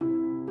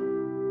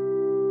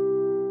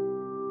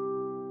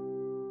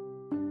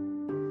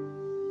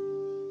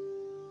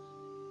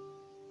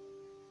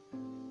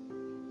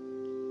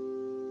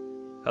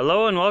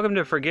Hello and welcome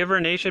to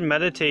Forgiver Nation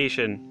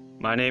Meditation.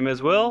 My name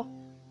is Will.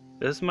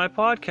 This is my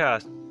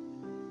podcast.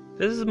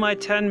 This is my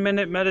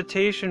 10-minute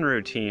meditation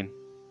routine.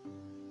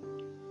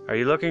 Are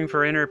you looking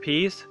for inner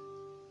peace?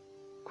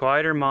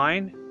 Quieter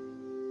mind?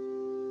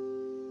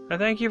 I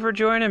thank you for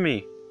joining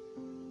me,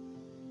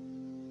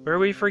 where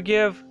we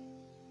forgive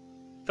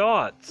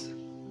thoughts.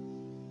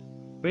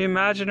 We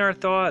imagine our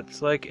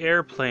thoughts like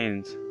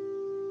airplanes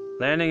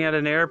landing at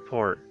an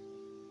airport,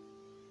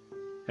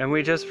 and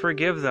we just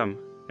forgive them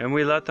and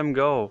we let them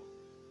go.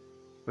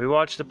 We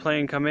watch the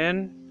plane come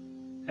in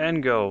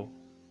and go.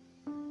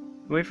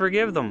 We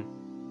forgive them.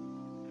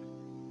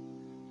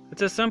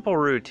 It's a simple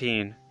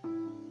routine.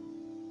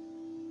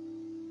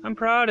 I'm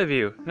proud of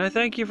you, and I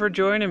thank you for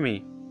joining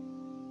me.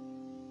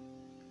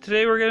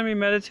 Today we're going to be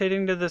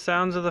meditating to the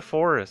sounds of the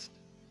forest.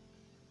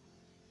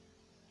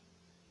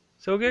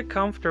 So get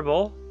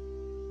comfortable,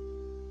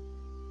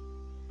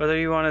 whether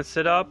you want to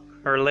sit up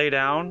or lay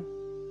down,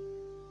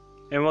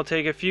 and we'll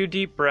take a few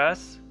deep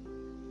breaths,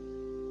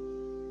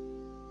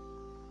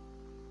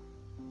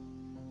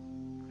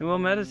 and we'll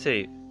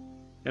meditate.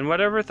 And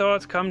whatever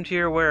thoughts come to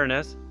your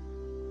awareness,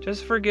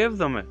 just forgive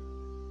them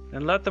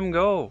and let them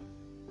go.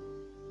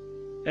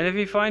 And if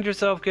you find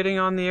yourself getting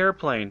on the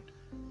airplane,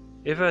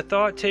 if a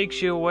thought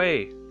takes you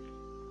away,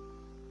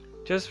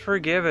 just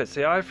forgive it.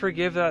 Say, I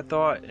forgive that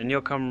thought, and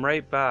you'll come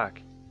right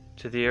back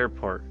to the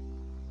airport.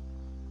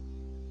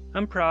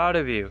 I'm proud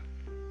of you,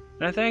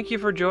 and I thank you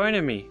for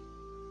joining me.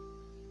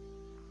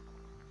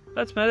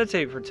 Let's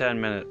meditate for 10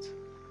 minutes.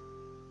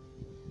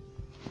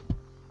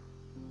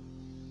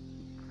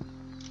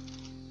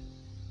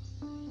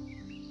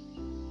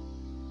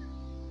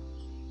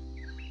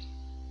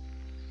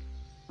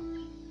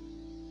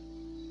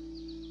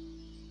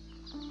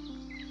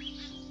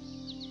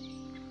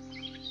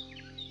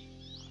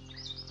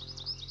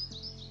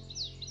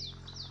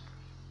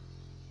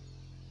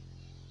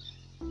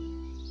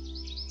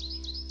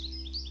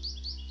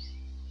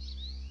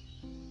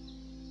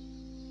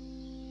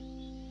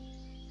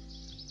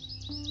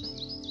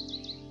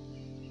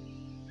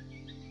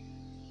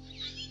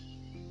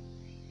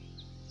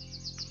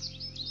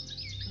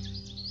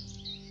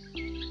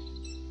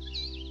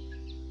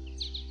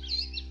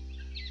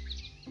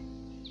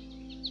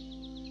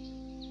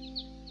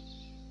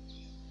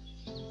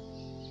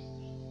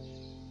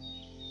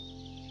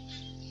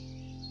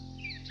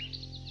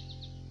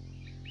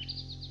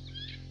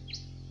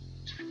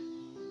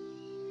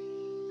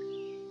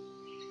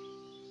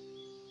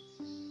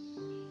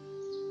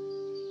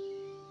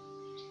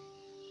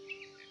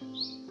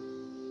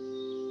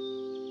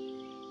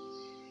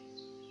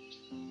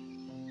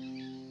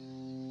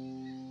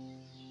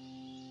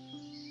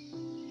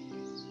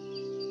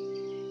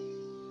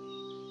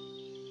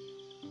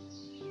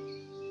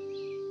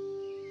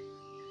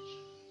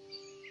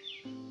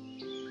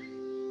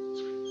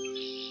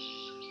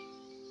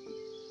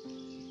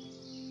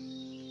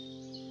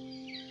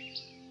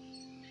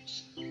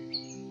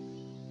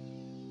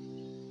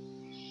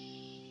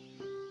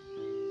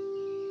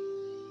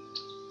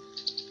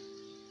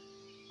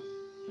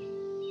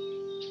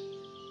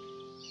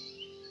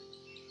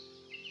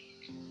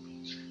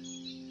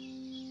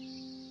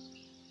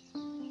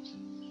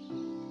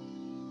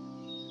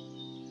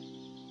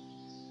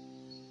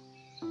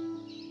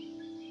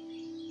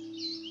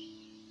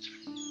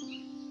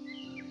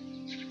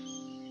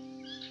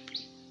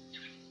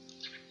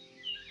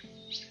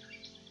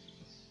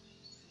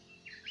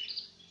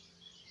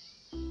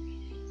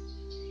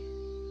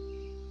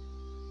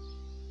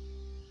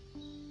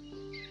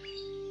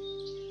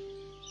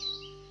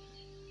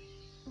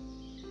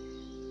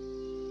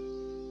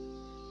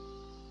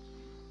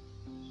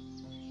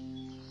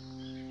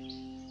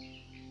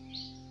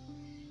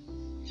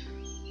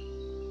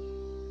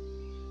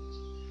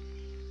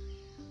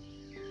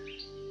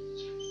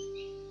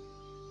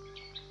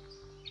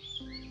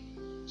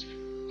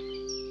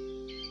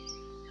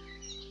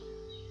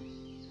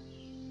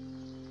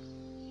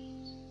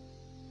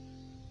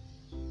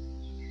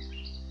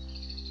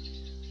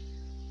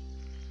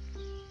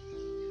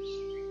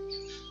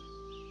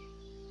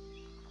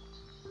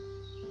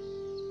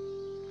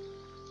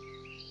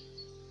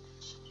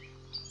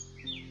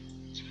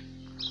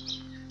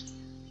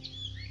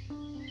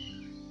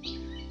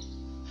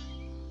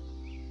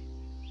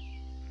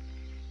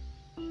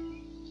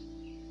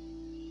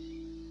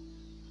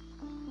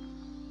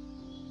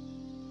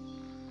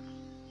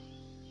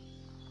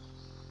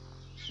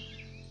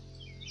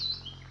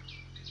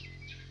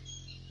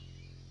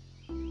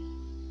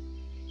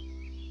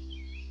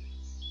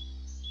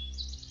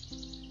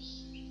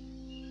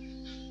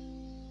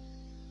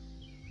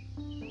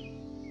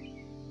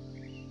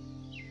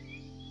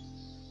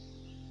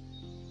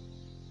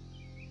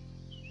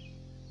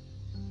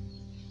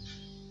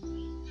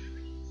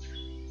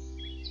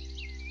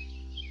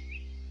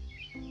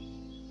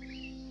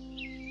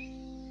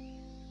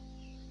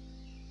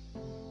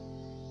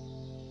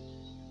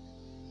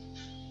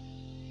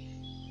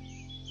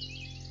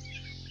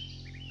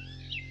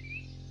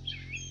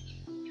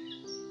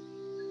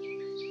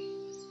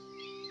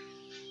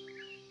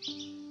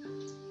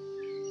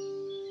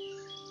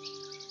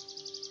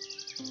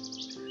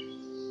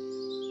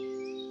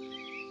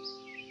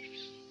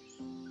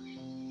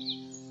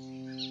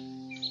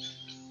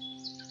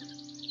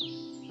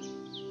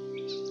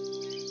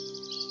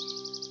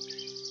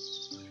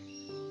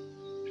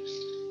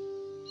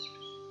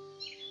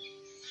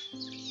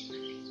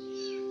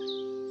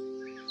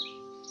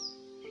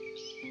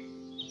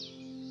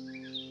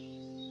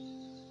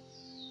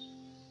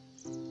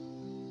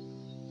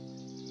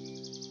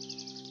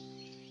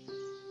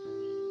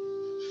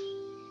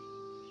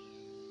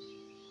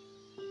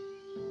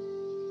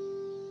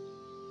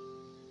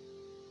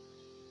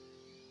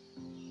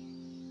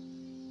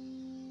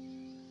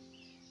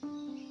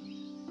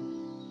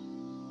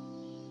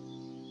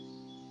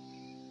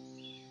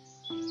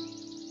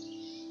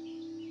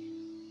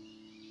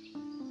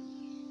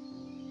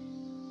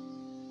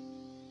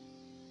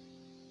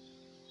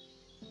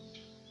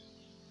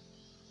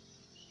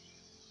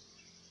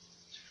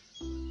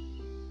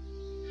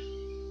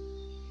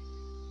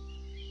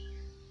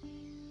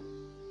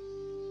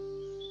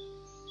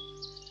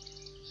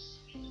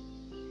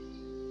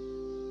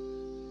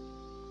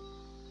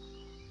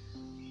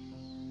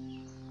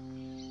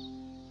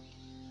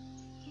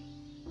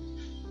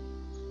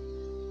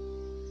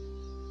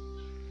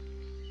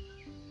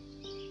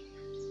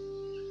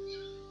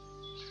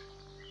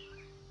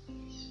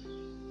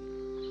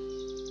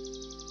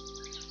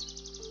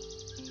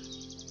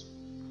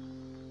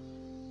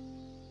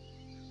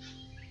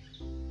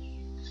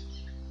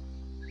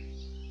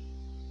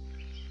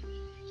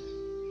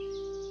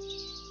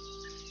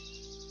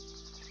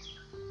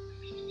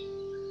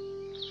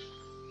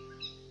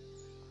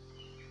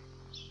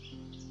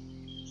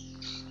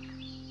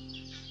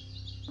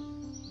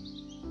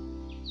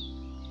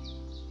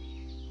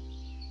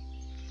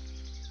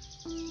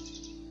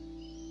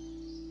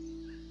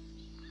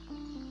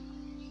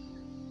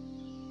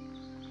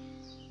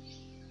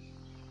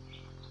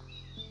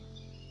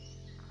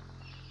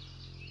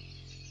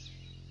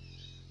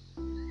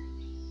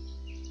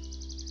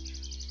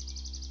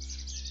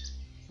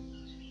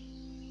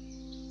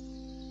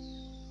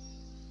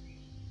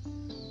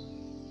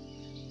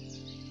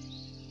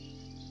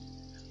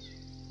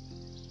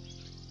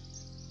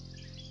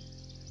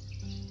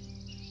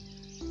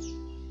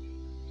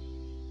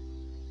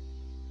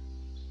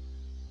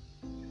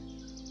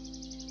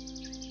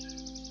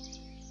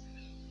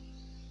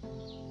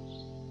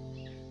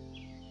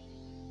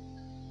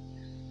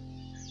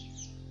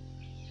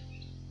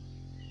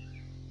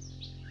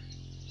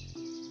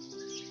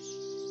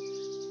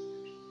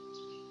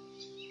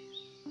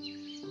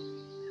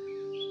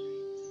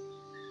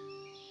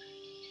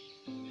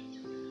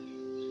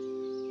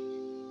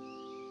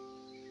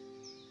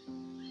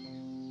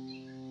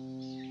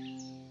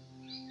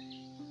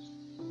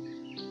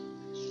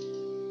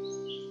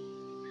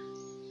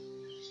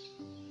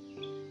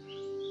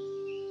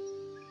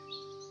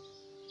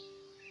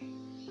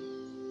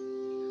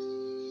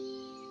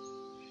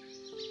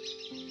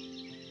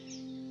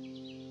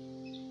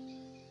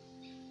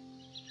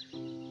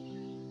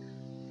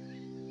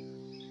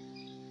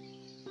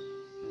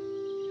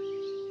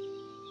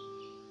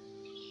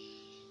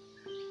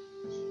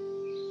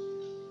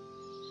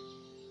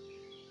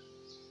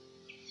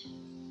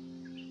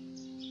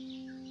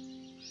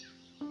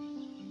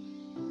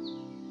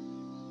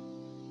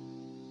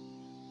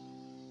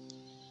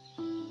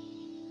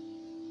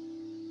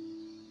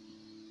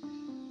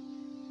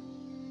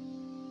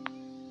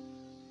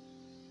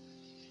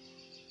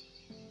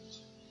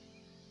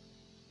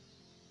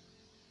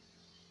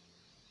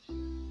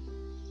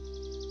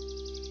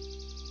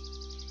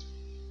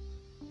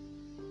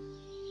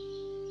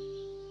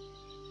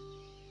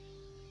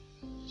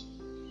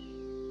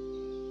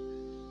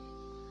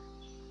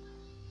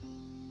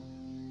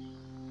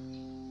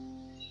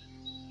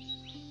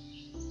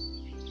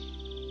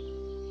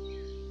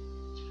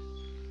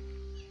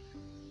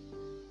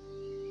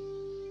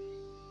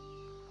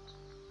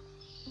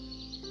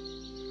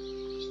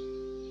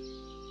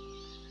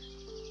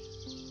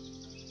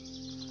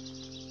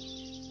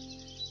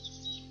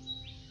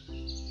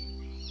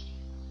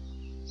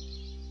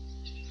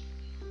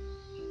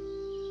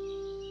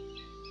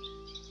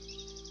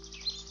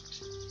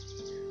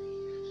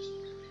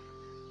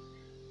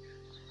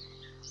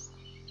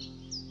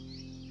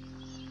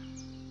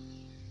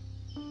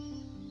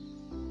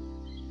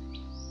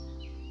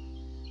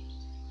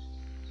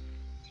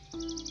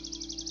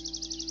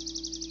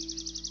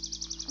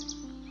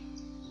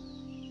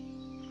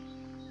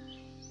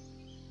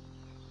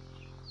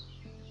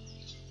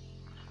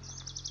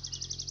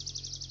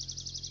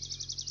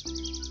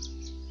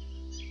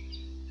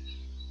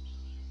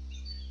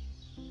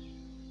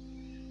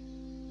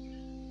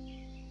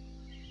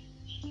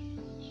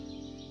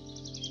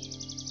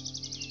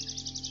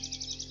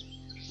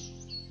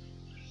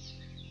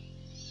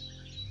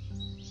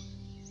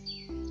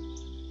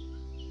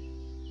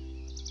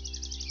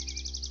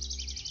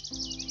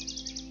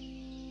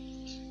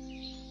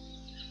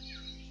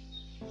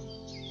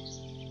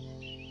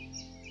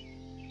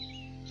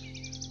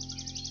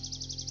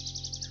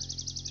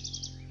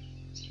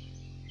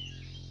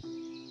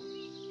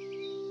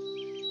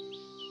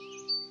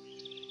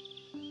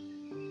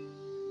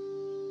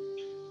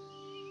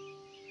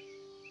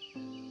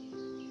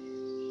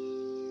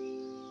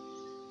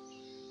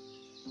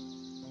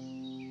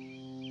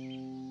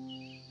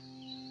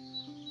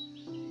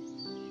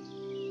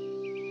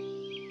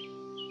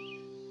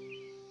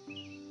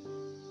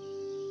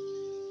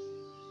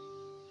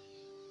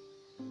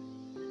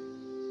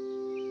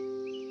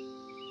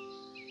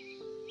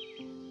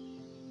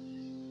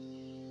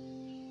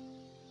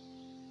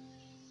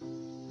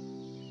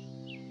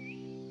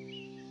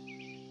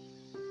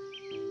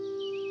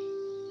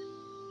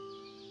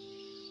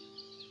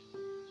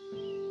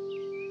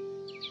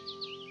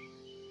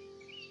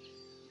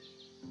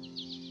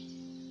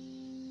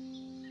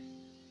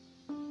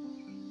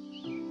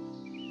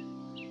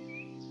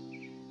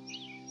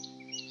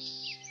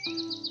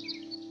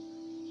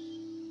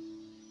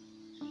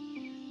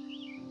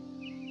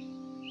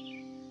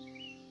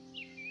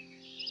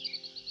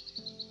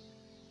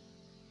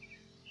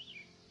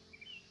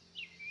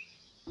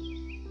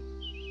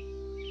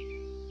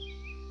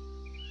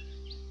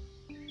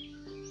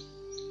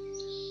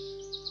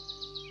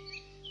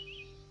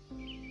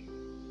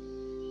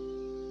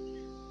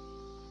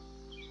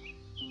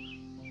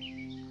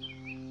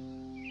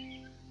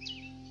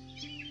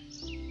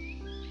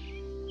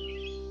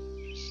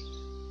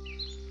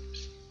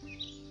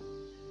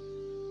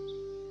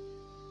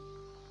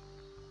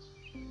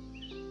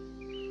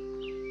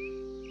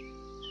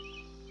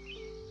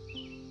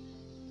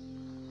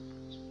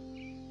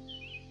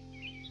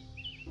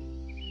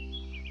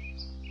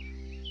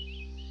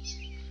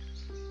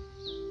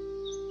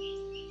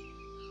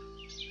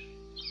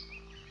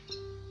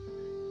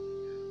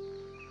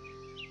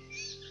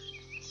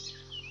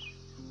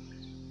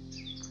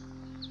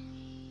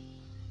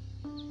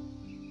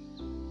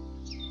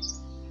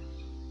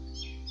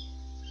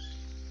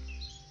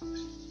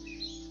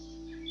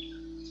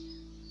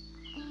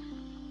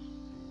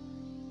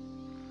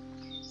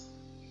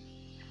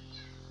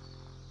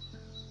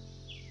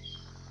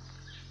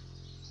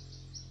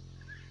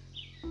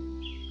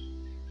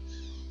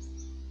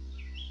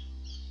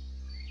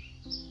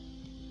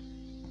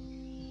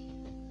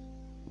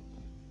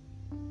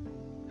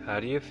 How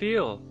do you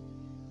feel?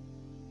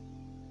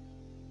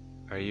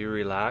 Are you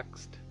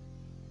relaxed?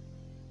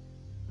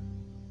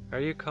 Are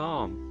you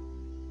calm?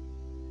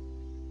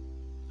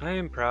 I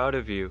am proud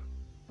of you,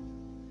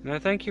 and I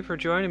thank you for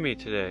joining me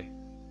today.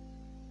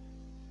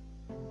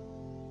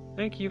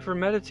 Thank you for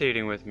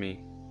meditating with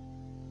me.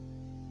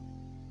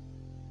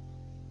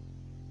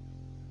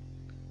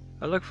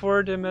 I look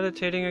forward to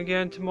meditating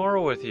again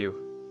tomorrow with you.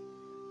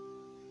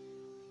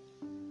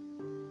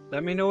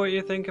 Let me know what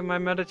you think of my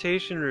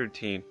meditation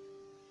routine.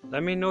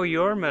 Let me know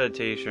your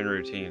meditation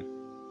routine.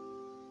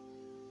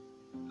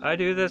 I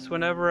do this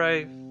whenever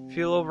I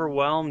feel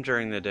overwhelmed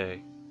during the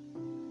day,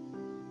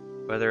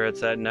 whether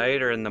it's at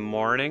night or in the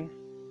morning.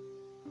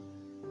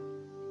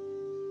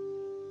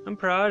 I'm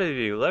proud of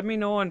you. Let me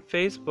know on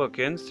Facebook,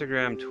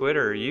 Instagram,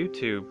 Twitter,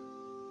 YouTube.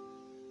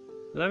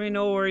 Let me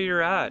know where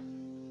you're at.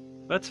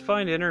 Let's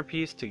find inner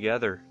peace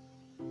together.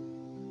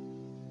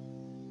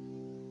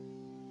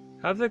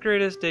 Have the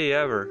greatest day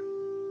ever.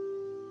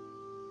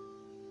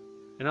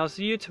 And I'll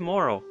see you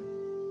tomorrow.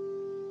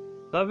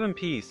 Love and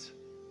peace.